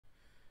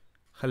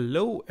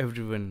Hello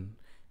everyone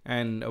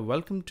and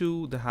welcome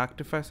to the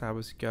Hacktify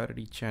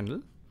cybersecurity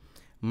channel.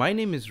 My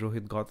name is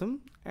Rohit Gautam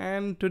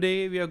and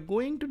today we are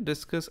going to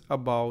discuss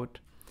about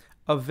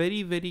a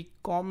very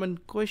common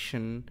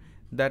question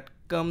that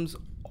comes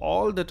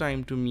all the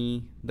time to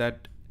me,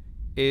 that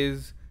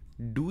is,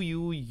 do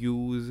you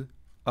use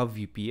a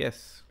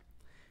VPS?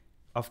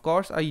 Of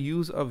course I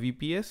use a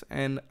VPS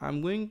and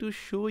I'm going to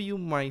show you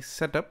my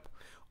setup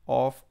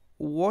of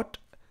what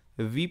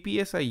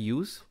VPS I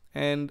use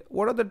and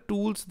what are the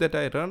tools that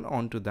I run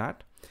onto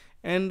that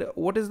and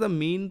what is the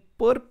main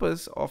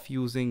purpose of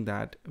using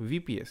that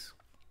VPS.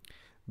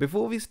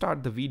 Before we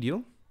start the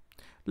video,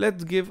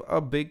 let's give a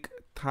big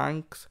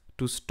thanks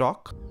to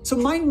Stock. So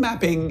mind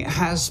mapping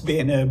has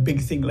been a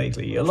big thing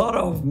lately. A lot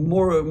of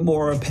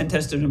more pen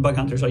testers and bug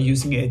hunters are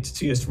using it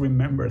to just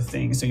remember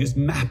things and just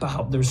map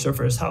out their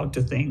surfers how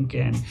to think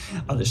and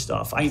other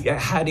stuff. I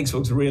had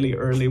Xbox really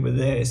early with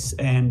this,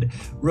 and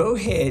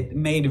Rohit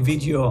made a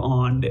video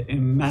on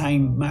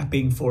mind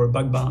mapping for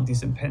bug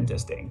bounties and pen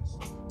testing.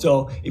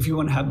 So if you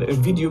want to have a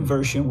video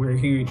version where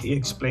he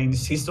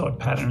explains his thought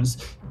patterns,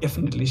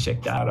 definitely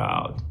check that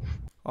out.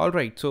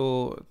 Alright,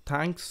 so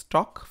thanks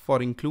Stock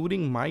for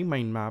including my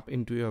mind map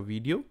into your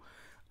video.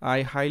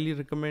 I highly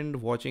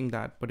recommend watching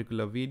that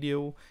particular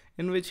video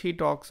in which he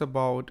talks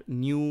about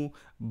new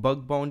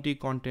bug bounty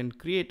content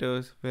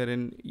creators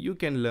wherein you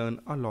can learn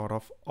a lot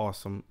of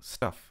awesome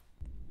stuff.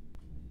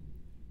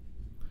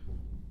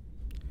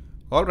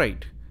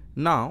 Alright,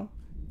 now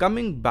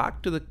coming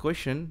back to the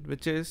question,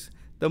 which is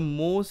the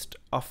most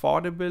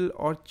affordable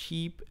or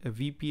cheap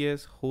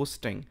VPS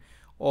hosting,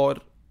 or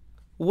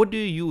what do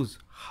you use?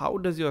 How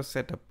does your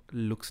setup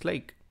looks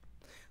like?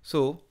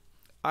 So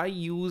I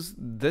use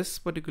this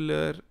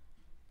particular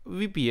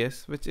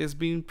VPS which is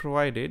being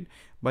provided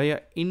by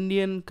an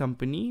Indian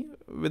company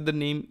with the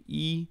name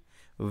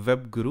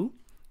eWebGuru,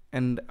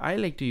 and I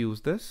like to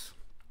use this.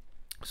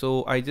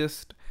 So I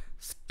just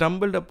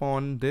stumbled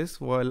upon this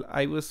while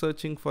I was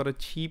searching for a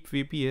cheap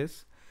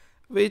VPS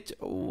which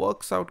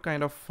works out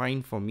kind of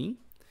fine for me.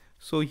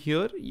 So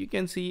here you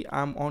can see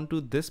I'm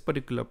onto this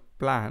particular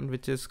plan,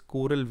 which is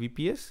Coral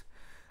VPS.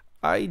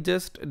 I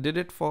just did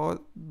it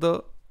for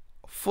the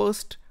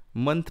first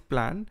month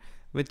plan,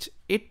 which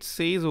it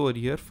says over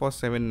here for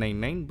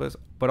 $799,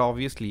 but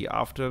obviously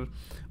after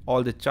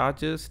all the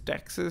charges,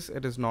 taxes,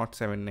 it is not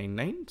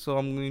 $799. So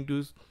I'm going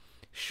to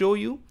show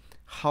you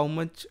how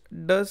much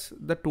does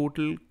the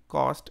total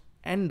cost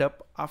end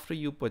up after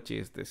you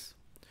purchase this.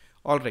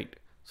 Alright,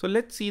 so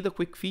let's see the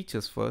quick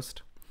features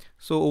first.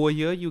 So over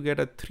here you get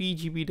a 3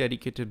 GB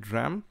dedicated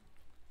RAM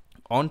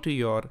onto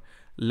your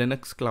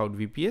Linux Cloud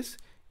VPS.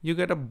 You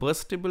get a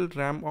burstable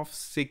RAM of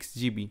 6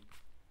 GB.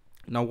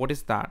 Now what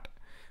is that?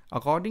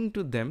 According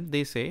to them,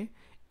 they say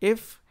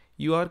if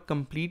you are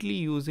completely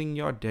using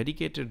your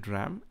dedicated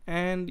RAM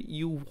and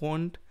you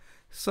want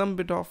some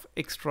bit of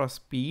extra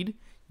speed,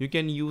 you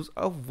can use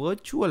a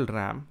virtual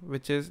RAM,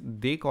 which is,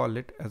 they call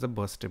it as a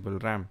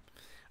burstable RAM.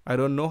 I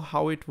don't know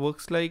how it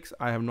works like.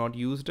 I have not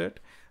used it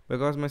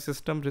because my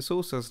system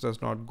resources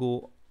does not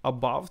go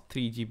above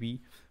 3 GB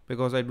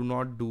because I do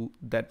not do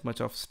that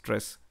much of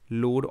stress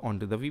load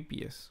onto the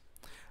VPS.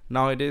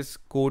 Now it is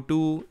Core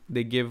 2,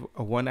 they give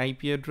a 1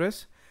 IP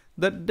address.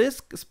 The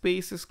disk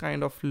space is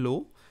kind of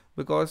low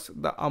because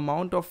the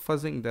amount of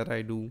fuzzing that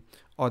I do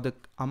or the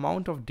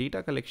amount of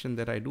data collection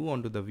that I do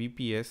onto the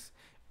VPS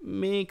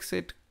makes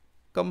it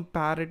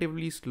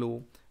comparatively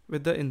slow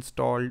with the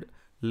installed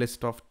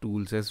list of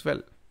tools as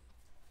well.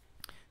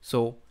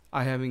 So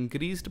I have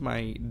increased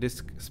my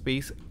disk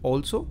space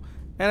also,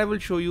 and I will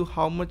show you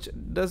how much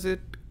does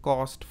it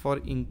cost for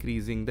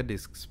increasing the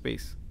disk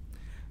space.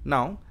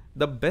 Now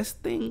the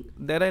best thing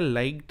that I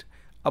liked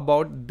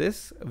about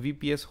this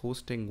VPS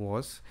hosting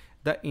was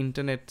the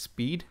internet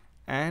speed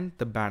and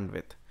the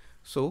bandwidth.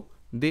 So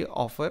they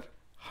offer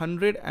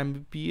 100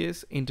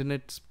 Mbps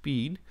internet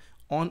speed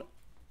on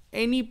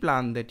any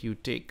plan that you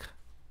take,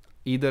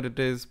 either it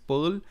is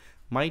Pearl,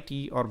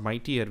 Mighty or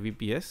Mightier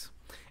VPS.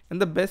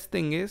 And the best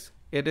thing is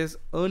it is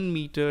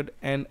unmetered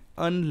and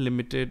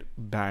unlimited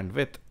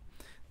bandwidth.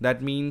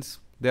 That means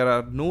there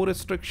are no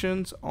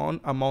restrictions on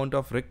amount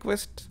of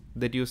requests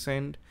that you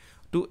send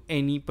to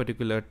any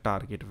particular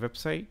target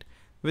website,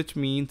 which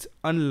means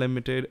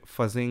unlimited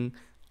fuzzing,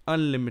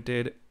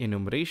 unlimited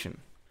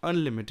enumeration,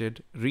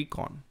 unlimited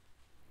recon.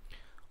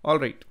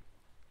 Alright,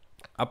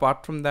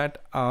 apart from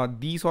that,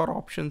 these are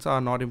options are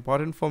not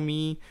important for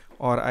me,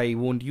 or I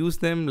won't use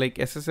them, like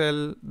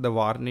SSL, the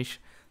Varnish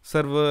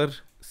server,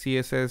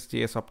 CSS,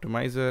 JS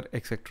optimizer,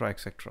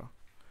 etc.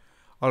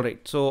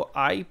 Alright, so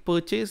I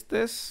purchased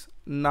this.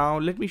 Now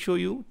let me show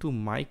you to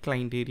my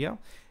client area.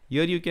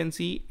 Here you can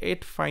see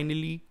it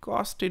finally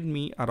costed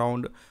me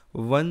around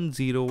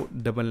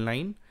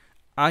 1099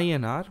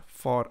 INR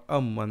for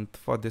a month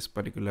for this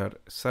particular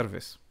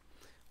service.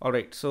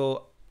 Alright,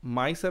 so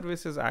my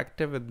service is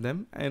active with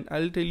them and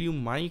I'll tell you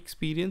my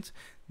experience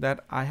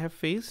that I have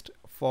faced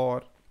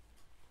for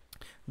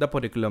the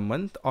particular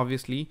month.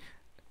 Obviously,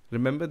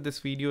 remember this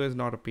video is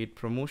not a paid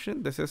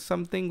promotion. This is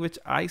something which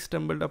I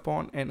stumbled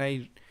upon and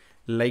I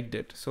liked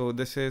it. So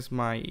this is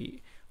my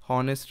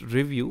honest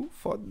review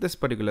for this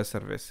particular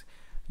service.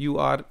 You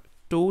are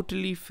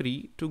totally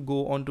free to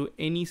go onto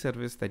any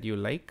service that you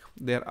like.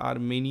 There are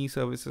many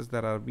services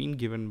that are being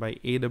given by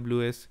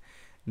AWS,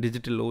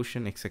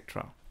 DigitalOcean,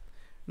 etc.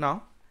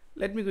 Now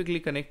let me quickly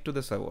connect to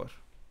the server.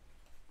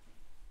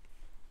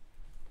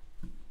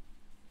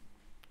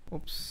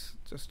 Oops,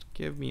 just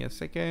give me a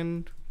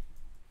second.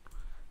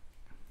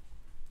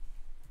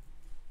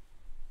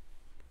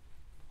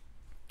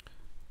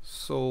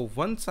 So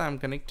once I'm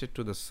connected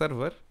to the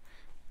server,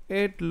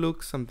 it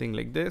looks something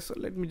like this. So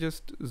let me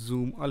just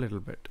zoom a little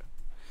bit.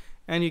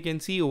 And you can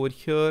see over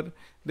here,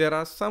 there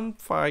are some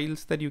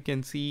files that you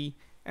can see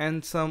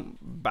and some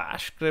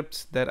bash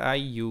scripts that I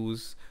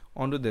use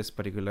onto this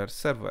particular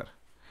server.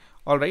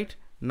 All right,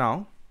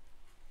 now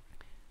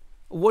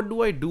what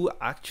do I do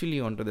actually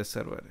onto the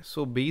server?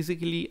 So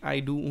basically I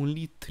do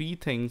only 3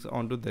 things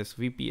onto this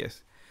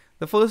VPS.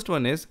 The first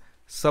one is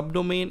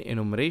subdomain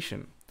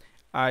enumeration.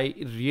 I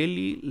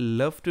really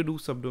love to do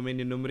subdomain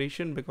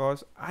enumeration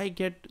because I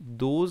get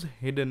those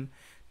hidden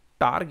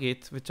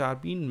targets which are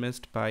being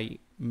missed by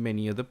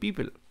many other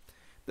people.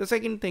 The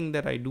second thing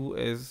that I do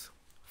is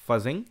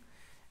fuzzing,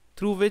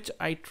 through which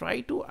I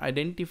try to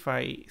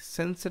identify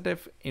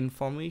sensitive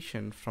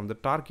information from the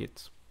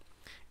targets.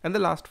 And the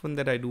last one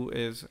that I do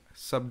is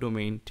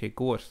subdomain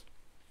takeovers.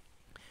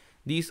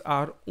 These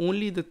are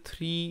only the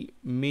 3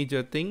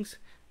 major things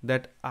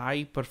that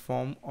I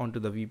perform onto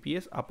the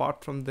VPS.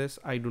 Apart from this,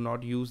 I do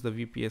not use the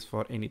VPS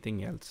for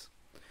anything else.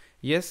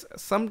 Yes,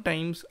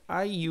 sometimes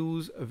I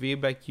use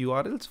wayback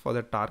URLs for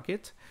the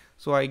targets,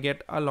 so I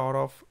get a lot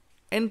of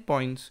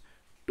endpoints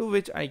to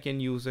which I can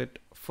use it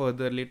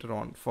further later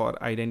on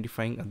for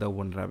identifying other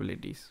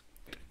vulnerabilities.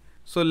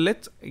 So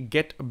let's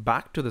get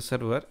back to the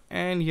server,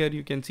 and here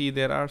you can see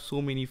there are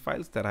so many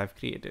files that I've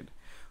created.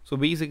 So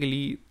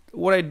basically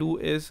what I do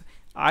is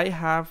I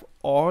have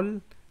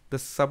all the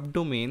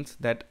subdomains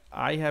that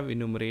I have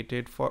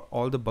enumerated for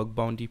all the bug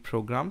bounty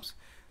programs.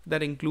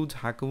 That includes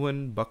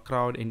HackerOne,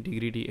 Bugcrowd,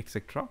 Integrity,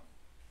 etc.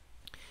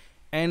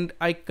 And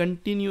I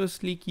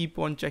continuously keep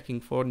on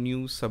checking for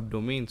new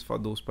subdomains for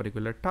those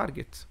particular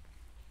targets.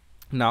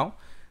 Now,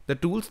 the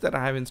tools that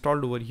I have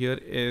installed over here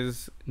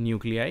is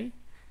Nuclei,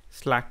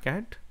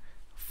 Slackcat,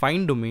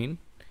 Find Domain,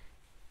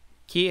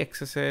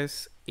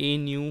 KXSS,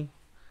 ANU,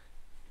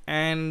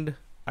 and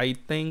I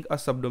think a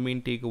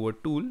subdomain takeover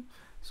tool.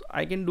 So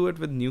I can do it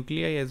with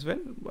Nuclei as well,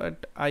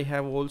 but I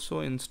have also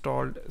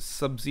installed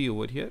Subzi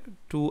over here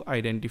to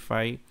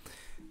identify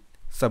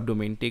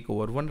subdomain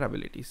takeover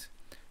vulnerabilities.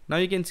 Now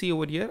you can see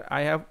over here,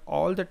 I have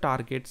all the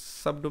targets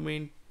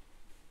subdomain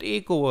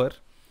takeover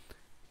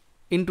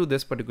into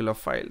this particular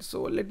file.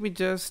 So let me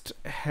just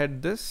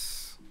head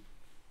this.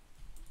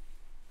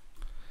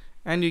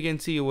 And you can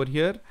see over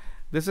here,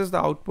 this is the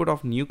output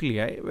of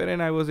Nuclei,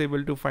 wherein I was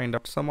able to find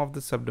out some of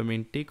the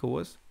subdomain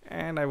takeovers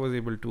and I was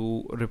able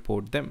to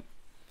report them.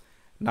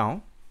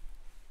 Now,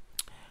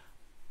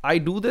 I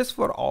do this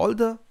for all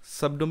the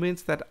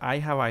subdomains that I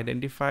have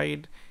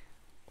identified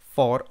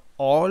for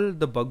all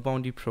the bug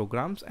bounty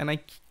programs, and I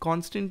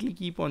constantly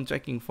keep on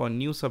checking for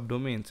new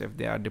subdomains if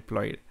they are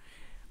deployed.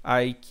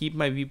 I keep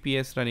my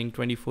VPS running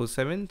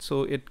 24/7,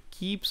 so it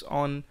keeps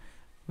on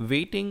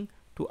waiting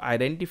to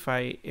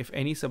identify if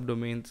any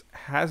subdomains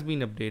has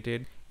been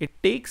updated. It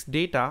takes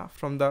data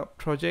from the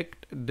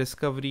project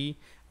discovery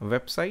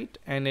website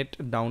and it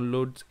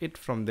downloads it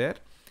from there,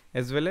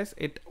 as well as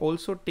it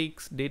also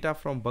takes data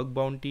from bug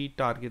bounty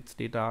targets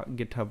data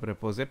GitHub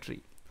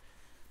repository.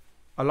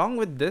 Along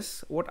with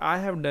this, what I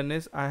have done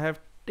is I have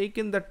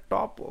taken the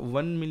top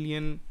 1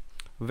 million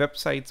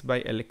websites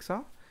by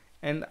Alexa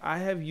and I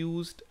have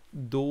used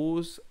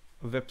those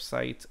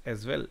websites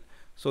as well.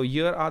 So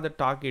here are the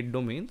target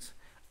domains.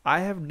 I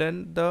have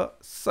done the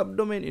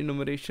subdomain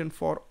enumeration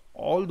for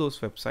all those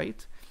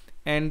websites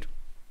and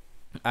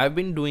I've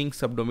been doing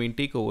subdomain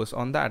takeovers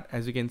on that.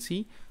 As you can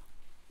see,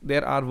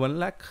 there are 1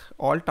 lakh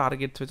all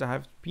targets which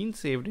have been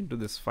saved into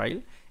this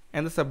file,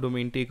 and the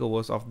subdomain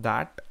takeovers of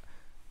that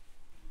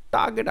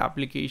target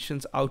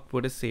applications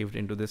output is saved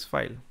into this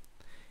file.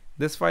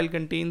 This file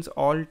contains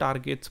all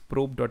targets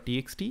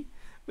probe.txt,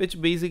 which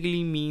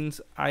basically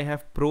means I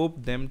have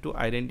probed them to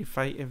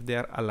identify if they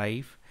are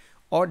alive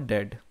or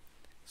dead,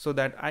 so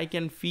that I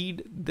can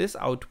feed this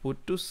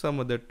output to some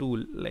other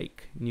tool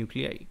like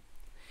Nuclei.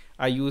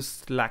 I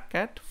use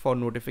Slackcat for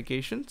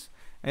notifications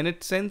and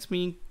it sends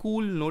me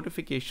cool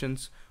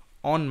notifications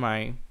on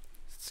my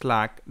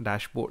Slack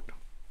dashboard.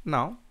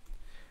 Now,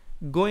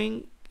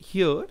 going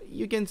here,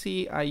 you can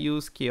see I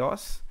use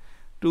Chaos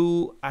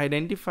to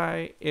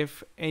identify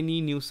if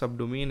any new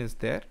subdomain is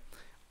there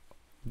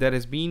that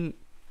has been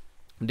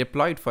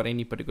deployed for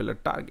any particular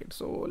target.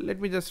 So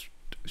let me just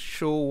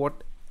show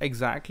what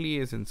exactly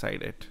is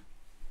inside it.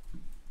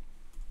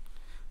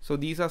 So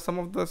these are some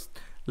of the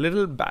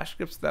little bash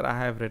scripts that I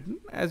have written.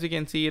 As you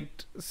can see,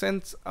 it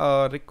sends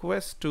a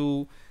request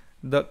to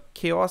the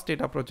Chaos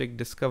Data Project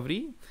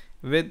Discovery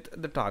with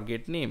the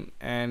target name,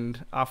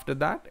 and after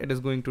that it is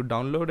going to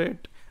download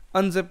it,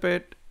 unzip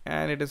it,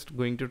 and it is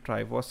going to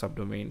try for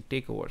subdomain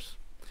takeovers.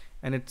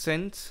 and it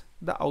sends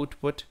the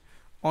output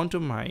onto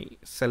my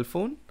cell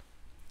phone,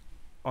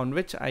 on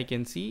which I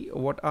can see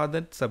what are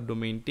the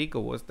subdomain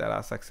takeovers that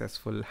are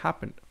successful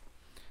happened.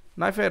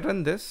 Now if I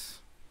run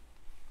this,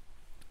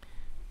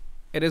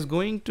 it is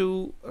going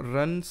to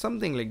run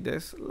something like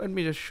this. Let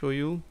me just show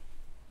you.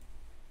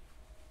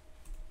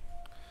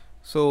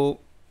 So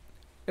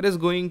it is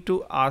going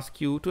to ask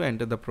you to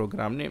enter the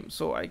program name.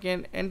 So I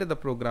can enter the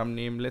program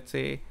name, let's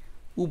say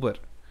Uber.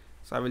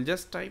 So I will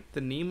just type the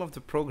name of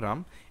the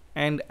program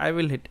and I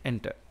will hit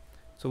enter.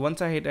 So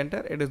once I hit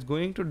enter, it is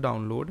going to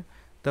download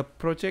the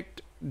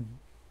project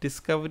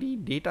discovery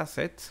data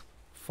sets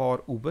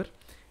for Uber,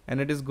 and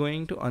it is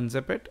going to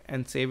unzip it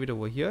and save it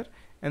over here,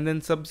 and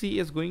then Subzi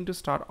is going to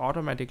start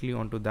automatically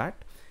onto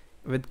that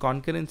with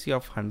concurrency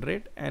of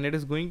 100, and it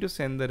is going to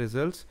send the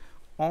results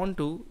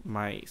onto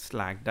my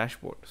Slack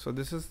dashboard. So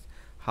this is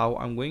how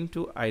I'm going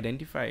to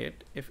identify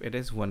it if it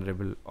is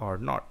vulnerable or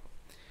not.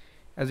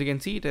 As you can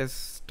see, it has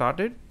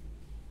started.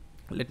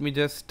 Let me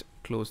just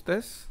close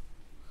this.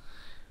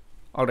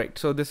 Alright,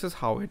 so this is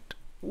how it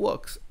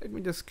works. Let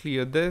me just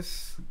clear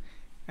this,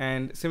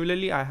 and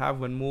similarly I have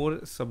one more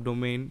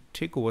subdomain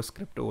takeover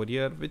script over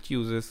here which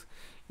uses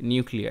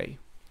Nuclei.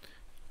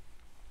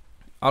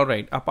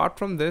 Alright, apart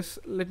from this,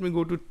 let me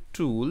go to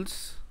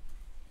tools.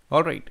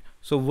 Alright,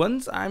 so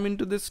once I'm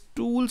into this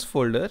tools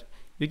folder,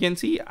 you can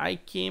see I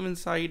came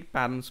inside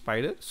Parent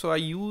Spider. So I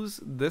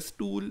use this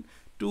tool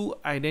to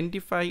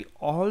identify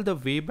all the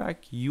way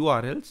back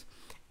URLs,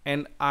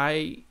 and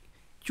I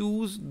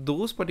choose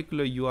those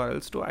particular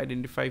URLs to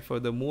identify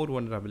further more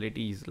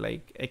vulnerabilities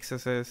like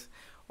XSS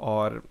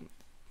or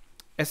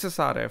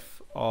SSRF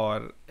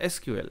or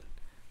SQL.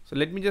 So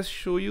let me just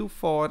show you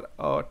for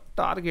a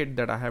target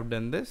that I have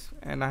done this,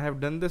 and I have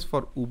done this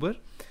for Uber.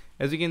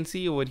 As you can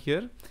see over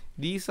here,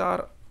 these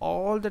are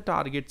all the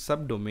target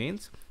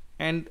subdomains,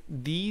 and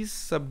these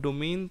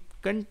subdomain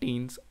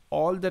contains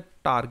all the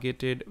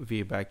targeted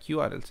wayback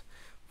URLs.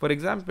 For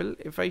example,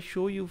 if I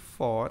show you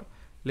for,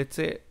 let's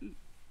say,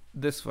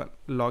 this one,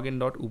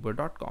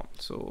 login.uber.com.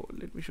 So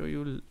let me show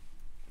you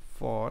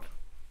for,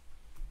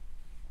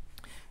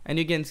 and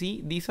you can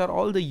see these are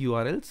all the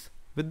URLs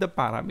with the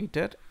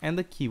parameter and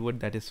the keyword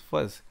that is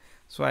fuzz.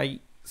 So I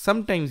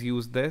sometimes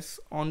use this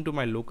onto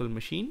my local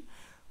machine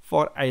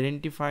for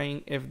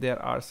identifying if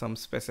there are some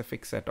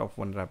specific set of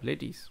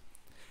vulnerabilities.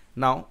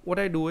 Now what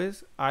I do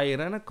is I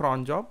run a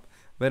cron job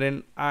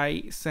wherein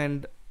I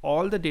send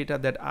all the data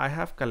that I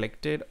have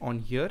collected on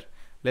here.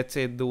 Let's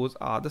say those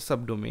are the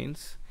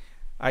subdomains.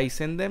 I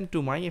send them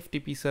to my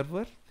FTP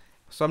server.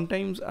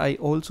 Sometimes I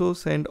also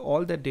send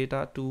all the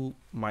data to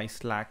my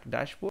Slack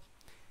dashboard.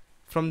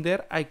 From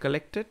there I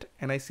collect it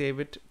and I save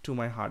it to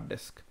my hard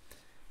disk.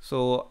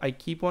 So I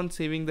keep on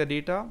saving the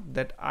data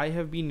that I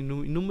have been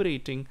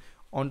enumerating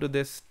onto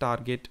this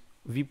target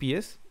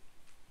VPS.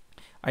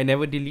 I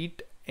never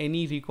delete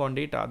any recon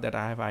data that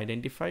I have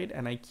identified,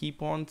 and I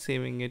keep on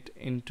saving it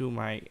into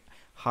my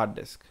hard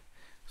disk.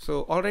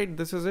 So alright,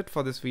 this is it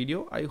for this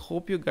video. I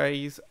hope you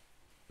guys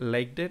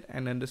liked it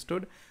and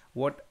understood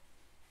what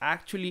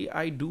actually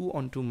I do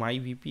onto my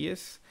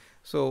VPS.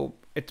 So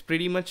it's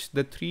pretty much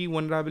the 3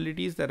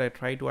 vulnerabilities that I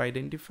try to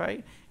identify,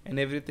 and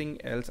everything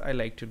else I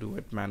like to do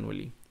it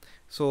manually.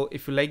 So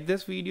if you like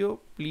this video,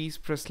 please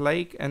press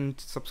like and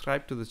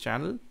subscribe to the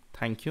channel.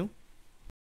 Thank you.